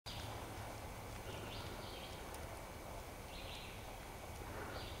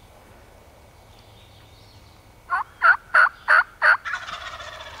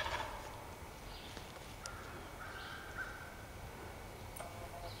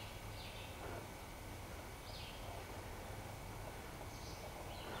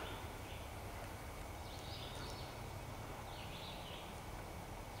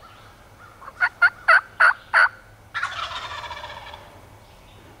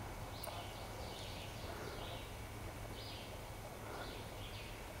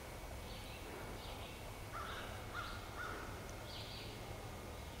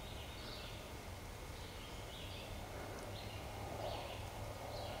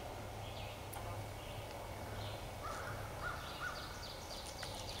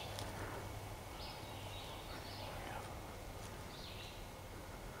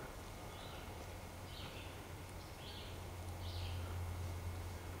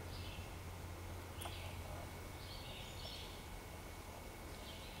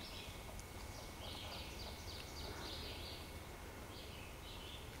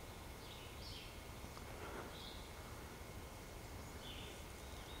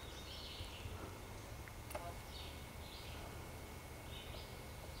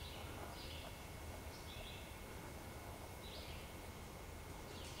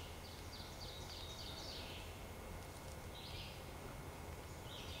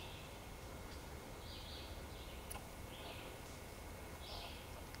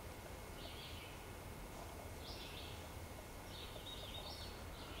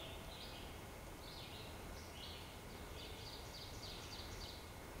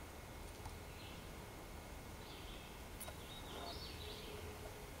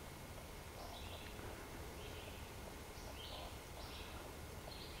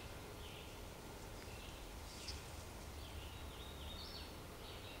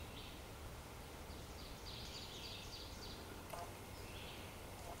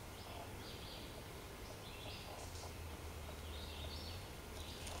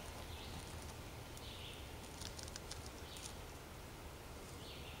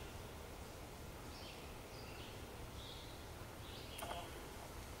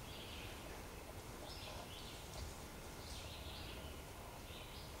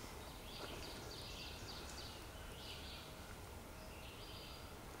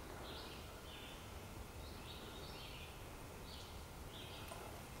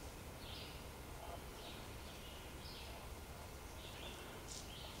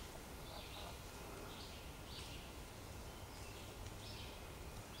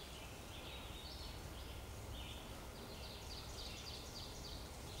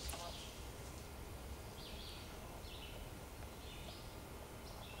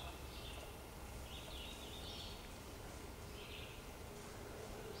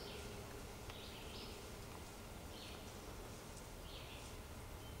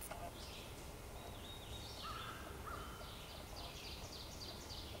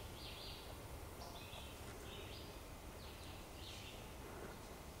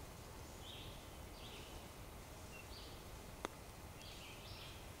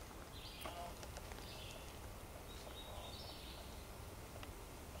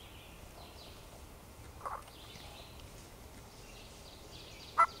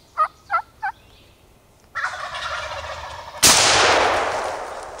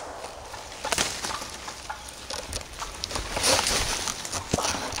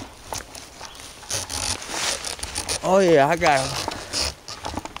Oh yeah, I got him.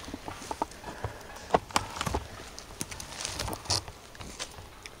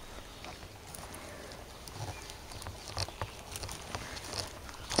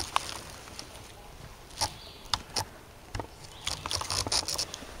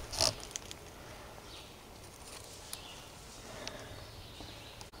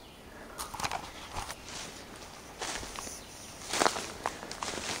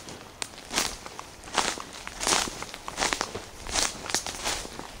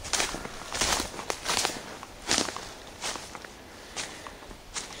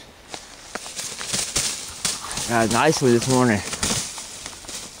 Got a nice one this morning.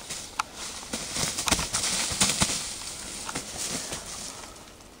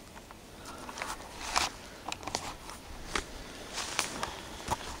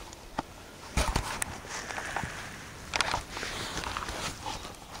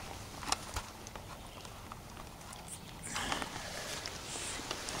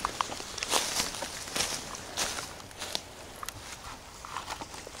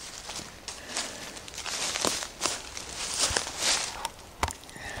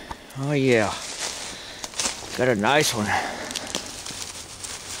 Oh yeah, got a nice one.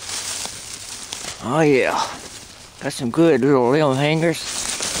 Oh yeah, got some good little limb hangers.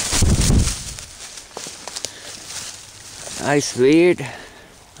 Nice beard.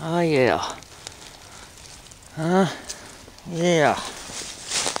 Oh yeah. Huh? Yeah.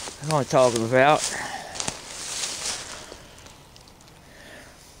 That's what I'm talking about.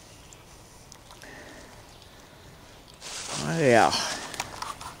 Oh yeah.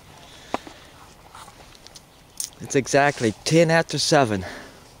 It's exactly 10 after 7.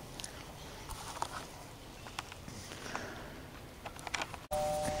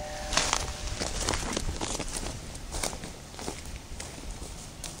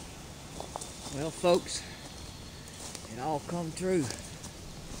 Well, folks, it all come true.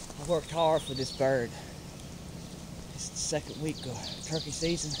 I worked hard for this bird. It's the second week of turkey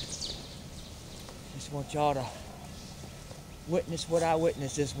season. Just want y'all to witness what I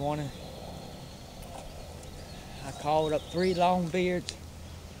witnessed this morning. I called up 3 longbeards,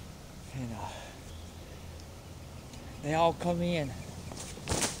 and they all come in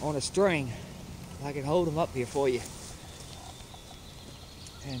on a string. I can hold them up here for you.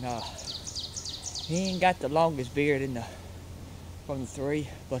 And he ain't got the longest beard from the 3,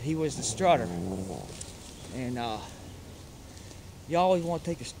 but he was the strutter. And you always want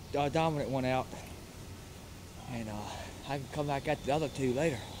to take the dominant one out, and I can come back at the other 2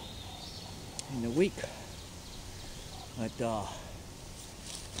 later in the week. But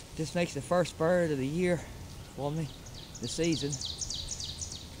this makes the first bird of the year for me, the season.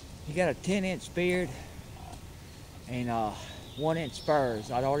 He got a 10-inch beard and 1-inch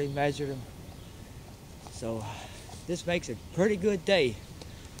spurs. I'd already measured them. So this makes a pretty good day,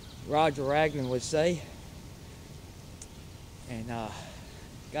 Roger Raglan would say. And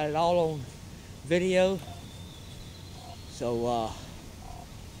got it all on video. So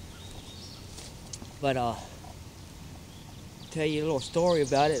tell you a little story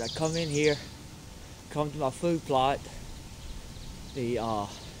about it. I come in here, come to my food plot. I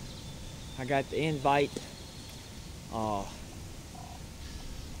got the invite,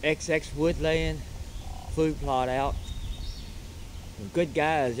 XX Woodland food plot out. They're good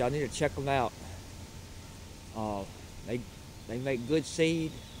guys, y'all need to check them out. They make good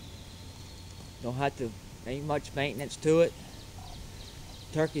seed. Ain't much maintenance to it.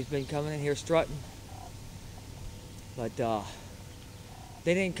 Turkey's been coming in here strutting. But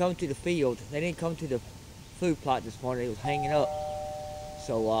they didn't come to the field. They didn't come to the food plot this morning. They was hanging up.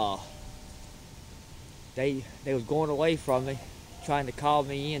 So they was going away from me, trying to call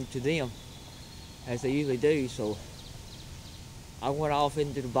me in to them, as they usually do. So I went off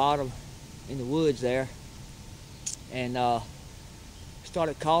into the bottom in the woods there and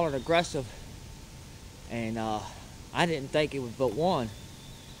started calling aggressive. And I didn't think it was but one.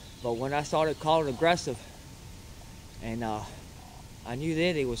 But when I started calling aggressive, and I knew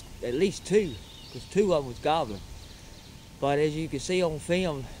then it was at least 2, because 2 of them was gobbling. But as you can see on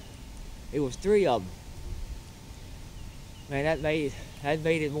film, it was 3 of them. Man, that made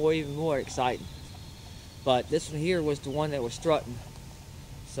it even more exciting. But this one here was the one that was strutting,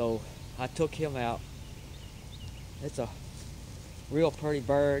 so I took him out. It's a real pretty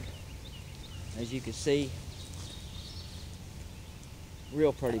bird, as you can see.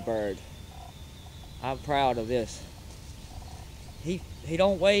 Real pretty bird. I'm proud of this. He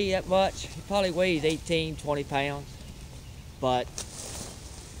don't weigh that much. He probably weighs 18, 20 pounds.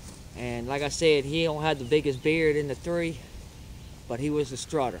 And like I said, he don't have the biggest beard in the 3, but he was a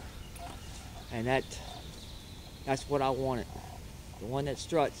strutter. And That's what I wanted. The one that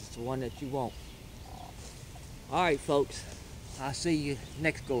struts is the one that you want. Alright folks, I'll see you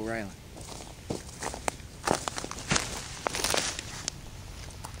next go round.